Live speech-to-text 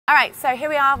All right, so here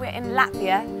we are, we're in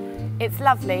Latvia. It's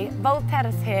lovely.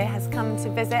 Valters here has come to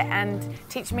visit and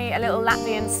teach me a little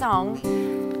Latvian song.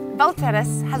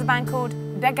 Valters has a band called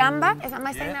DAGAMA, am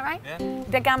I saying that right? Yeah.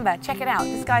 DAGAMA, check it out.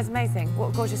 This guy's amazing, what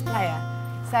a gorgeous player.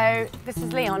 So this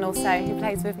is Leon also, who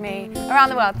plays with me around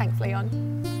the world, thanks Leon,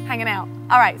 hanging out.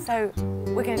 All right, so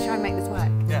we're gonna try and make this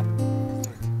work. Yeah.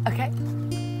 Okay?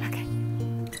 Okay.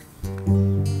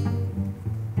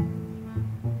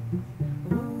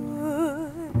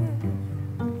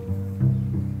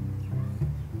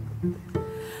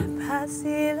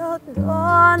 Pasilot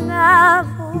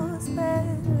donavos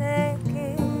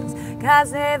belekis,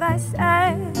 kaze vai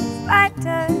ser, vai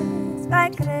cres,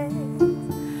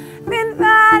 min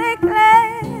vare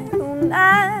cler,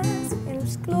 unas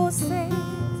films closes,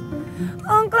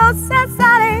 on closes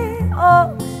sale,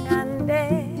 o shande,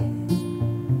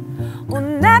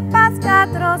 un nepas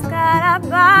katros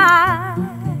carabai,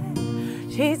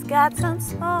 she's got some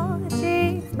small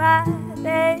cheeks, my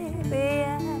baby.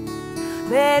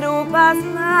 Pero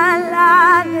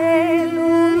pasmala de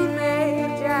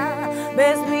lumeja,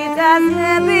 besmitas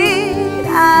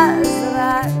nevidas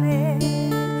rane,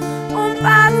 un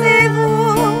pasivo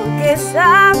que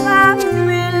llama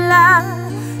mila,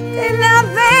 de la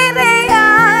verealice,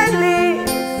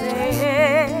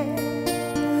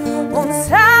 un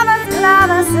sabas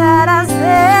clavas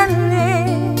saraceni,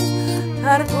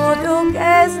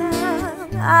 portuguesa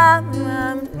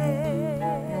amame.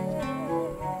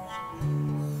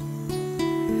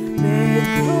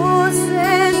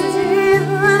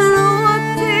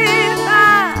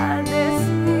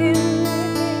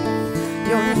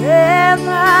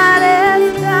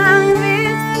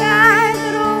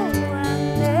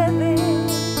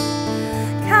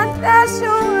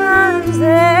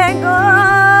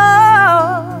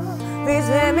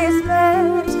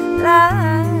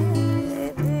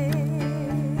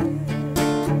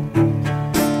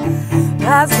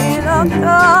 Asilo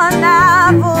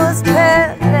donavos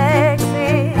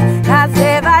perplexi,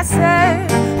 kaze vai ser,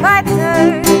 vai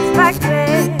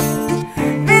crer,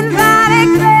 min vare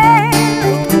crer,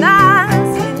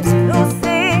 unas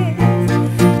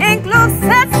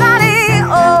inclusive sali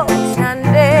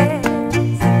oceanes,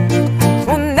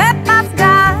 un nepas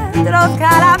katros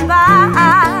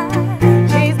carabai,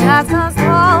 she's got some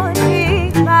small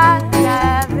cheeks,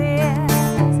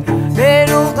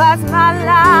 pero vas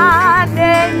mala.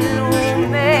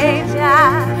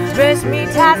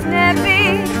 Besmitas nevi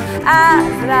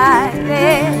azrae,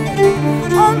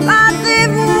 un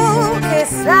pasivo que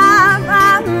salva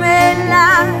mela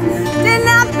de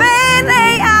la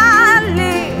verealice,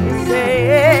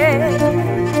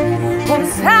 un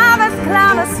sabes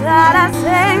clavas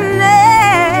saracenes,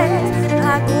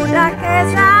 aguda que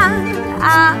san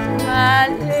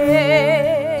amale.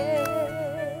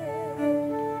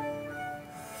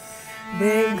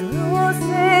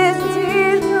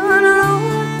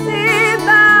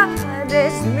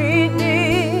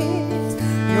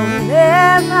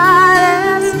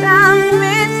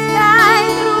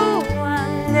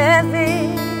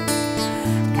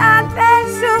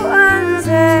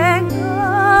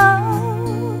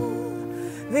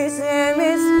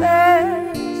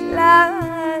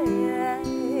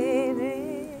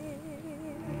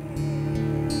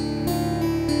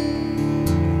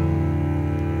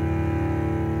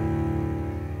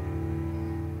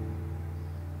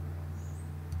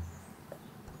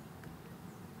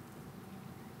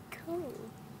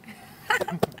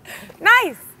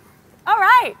 Nice! All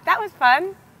right, that was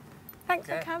fun. Thanks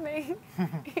for coming,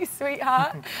 you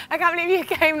sweetheart. I can't believe you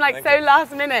came like so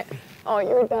last minute. Oh,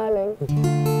 you're a darling.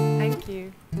 Thank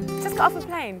you. Just got off a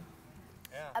plane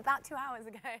about 2 hours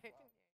ago.